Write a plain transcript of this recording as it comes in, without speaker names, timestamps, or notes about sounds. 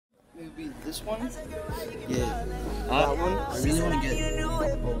Maybe this one? Yeah. That one? I really want to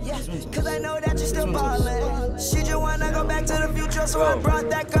get. Cause I know that you're still ballin'. She just wanna go back to the future, so I brought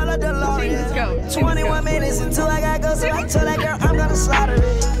that girl a DeLorean. 21 minutes until I gotta go, so I tell that girl I'm gonna slaughter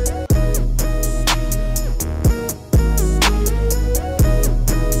it.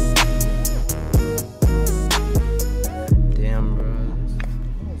 Damn, bro.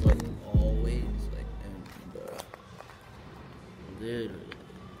 This like always like empty, bro. Literally.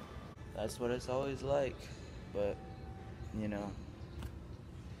 That's what it's always like. But, you know,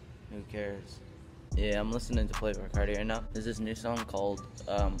 who cares? Yeah, I'm listening to Playboi Carti right now. There's this new song called,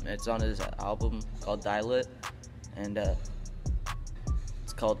 it's on his album called Die Lit, and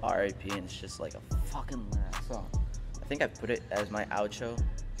it's called R.I.P. and it's just like a fucking lit song. I think I put it as my outro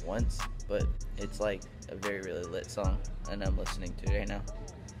once, but it's like a very really lit song, and I'm listening to it right now.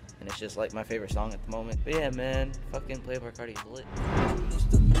 And it's just like my favorite song at the moment. But yeah, man, fucking Playboi Carti is lit.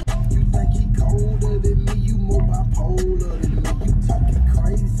 You think he colder than me, you more bipolar than me. You talking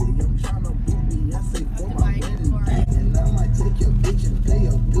crazy, I'm tryna book me, I say for my wedding day. And I might take your bitch and pay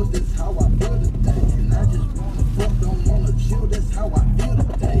her bills, that's how I feel today. And I just wanna fuck, don't wanna chill, that's how I feel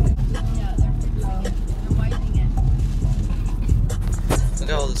today. Yeah, they're wiping it. Look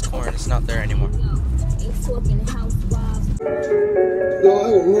at all this corn, it's not there anymore. Ain't talking housewives.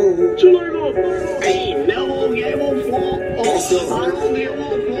 Ain't never gave a fuck. I don't give a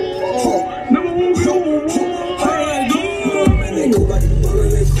fuck. Never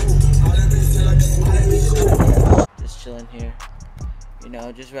Just chilling here, you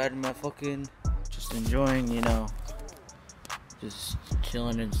know, just riding my fucking, just enjoying, you know, just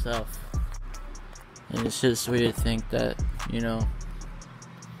chilling and stuff. And it's just weird to think that, you know,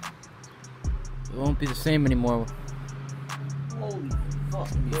 it won't be the same anymore. Holy fuck,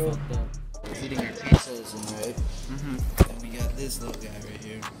 it's gonna be fucked up. We're eating our pizzas, right? And we got this little guy right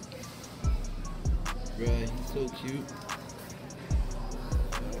here. Bro, he's so cute.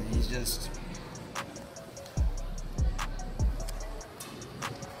 And he's just.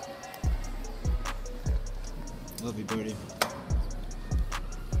 Love you, birdie.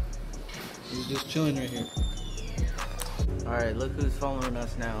 He's just chilling right here. Alright, look who's following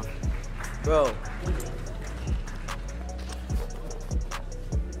us now. Bro.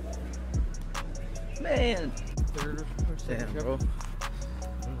 Man. Damn, bro.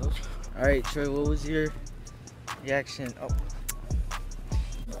 Alright, Troy, what was your reaction? Oh.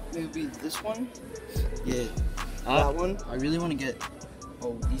 Maybe this one? Yeah. That one? I really want to get.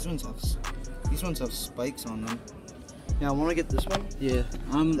 Oh, these ones have spikes on them. Yeah, I want to get this one. Yeah.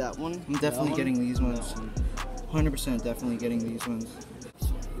 That one. I'm definitely getting these ones. 100% definitely getting these ones.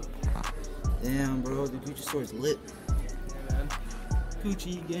 Damn, bro, the Gucci store is lit. Yeah, man.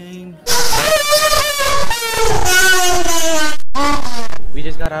 Gucci gang. We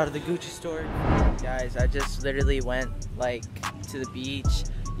just got out of the Gucci store. Guys, I just literally went like to the beach.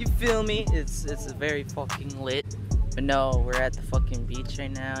 You feel me? It's very fucking lit. But no, we're at the fucking beach right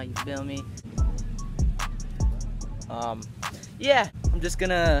now, you feel me? Yeah, I'm just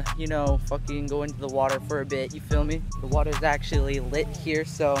gonna, you know, fucking go into the water for a bit, you feel me? The water's actually lit here,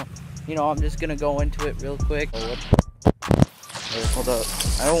 so, you know, I'm just gonna go into it real quick. Oh, wait, hold up.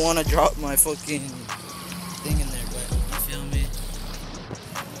 I don't wanna drop my fucking thing in there, but you feel me?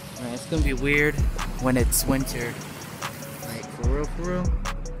 Alright, it's gonna be weird when it's winter. Like, for real, for real.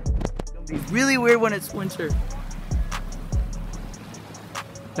 It's gonna be really weird when it's winter.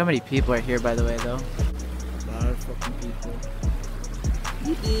 So many people are here, by the way, though. A lot of fucking people.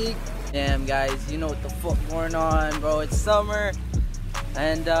 You dig? Damn, guys, you know what the fuck going on, bro. It's summer,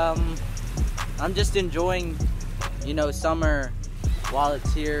 and I'm just enjoying, you know, summer while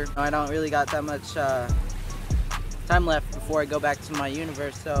it's here. I don't really got that much time left before I go back to my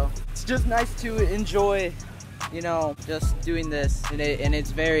universe, so it's just nice to enjoy, you know, just doing this, and it's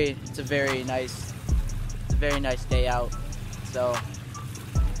a very nice day out. So,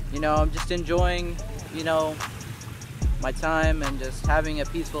 you know, I'm just enjoying, you know, my time, and just having a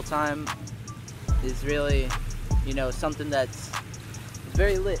peaceful time is really, you know, something that's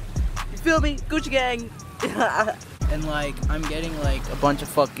very lit. You feel me? Gucci gang! And like, I'm getting like a bunch of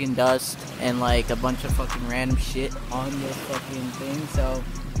fucking dust and like a bunch of fucking random shit on this fucking thing, so,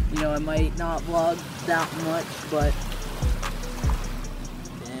 you know, I might not vlog that much, but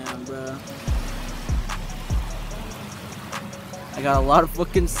damn, bro. I got a lot of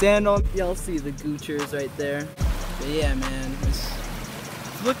fucking sand on. Y'all see the Gucci's right there. But yeah, man, it's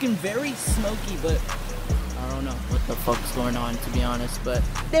looking very smoky, but I don't know what the fuck's going on, to be honest. But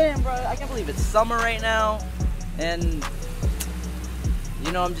damn, bro, I can't believe it's summer right now, and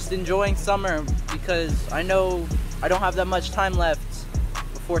you know, I'm just enjoying summer because I know I don't have that much time left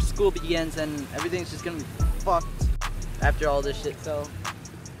before school begins, and everything's just gonna be fucked after all this shit. So,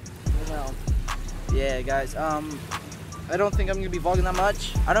 you know, yeah, guys. I don't think I'm gonna be vlogging that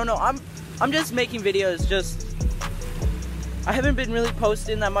much. I don't know. I'm just making videos. Just I haven't been really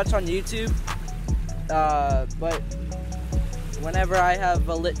posting that much on YouTube. But whenever I have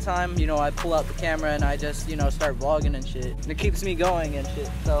a lit time, you know, I pull out the camera and I just, you know, start vlogging and shit. And it keeps me going and shit.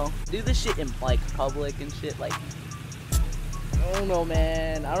 So do this shit in like public and shit. Like, I don't know,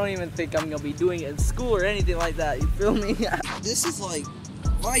 man. I don't even think I'm gonna be doing it in school or anything like that. You feel me? This is like,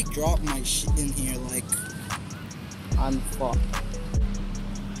 if I drop my shit in here, like, I'm fucked.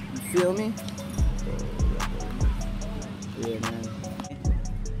 You feel me? Yeah, man.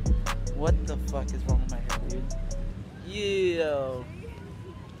 What the fuck is wrong with my hair, dude? Yo.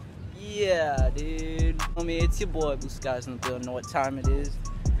 Yeah, dude. I mean, it's your boy Blue Skies in the building. Know what time it is?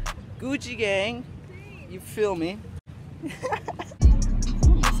 Gucci gang. You feel me?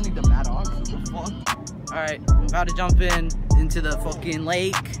 listening to Mad Ox. What the fuck? Alright, I'm about to jump into the fucking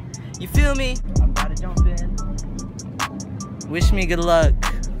lake. You feel me? I'm about to jump in. Wish me good luck.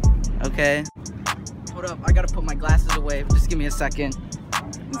 Okay. Hold up, I gotta put my glasses away. Just give me a second.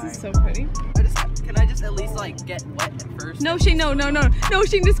 This is so pretty. Can I just at least like get wet at first? No, Shane, no,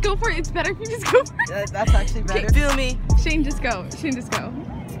 Shane, just go for it. It's better if you just go for it. That's actually better. Okay. Feel me? Shane, just go. Shane, just go.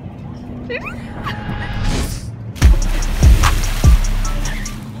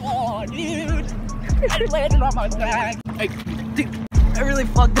 Oh, dude. I landed on my back. Dude, I really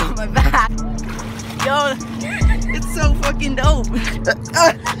fucked up my back. Yo, it's so fucking dope.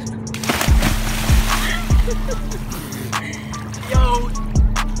 Yo,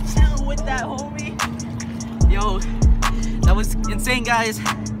 chill with that, homie. Yo, that was insane, guys.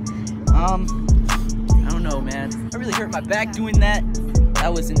 I don't know, man. I really hurt my back doing that.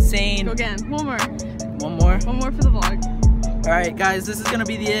 That was insane. Go again. One more. One more? One more for the vlog. Alright, guys, this is gonna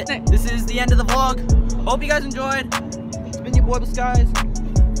be the it. This is the end of the vlog. Hope you guys enjoyed. It's been your boy Blue Skies.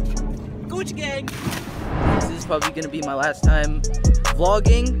 Gucci gang. This is probably gonna be my last time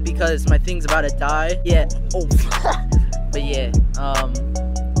vlogging because my thing's about to die. Yeah. Oh. But yeah,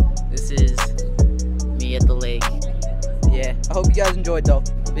 this is me at the lake. Yeah, I hope you guys enjoyed though.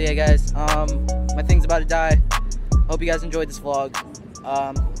 But yeah, guys, my thing's about to die. Hope you guys enjoyed this vlog.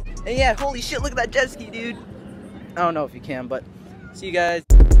 And yeah, holy shit, look at that jet ski, dude. I don't know if you can, but see you guys.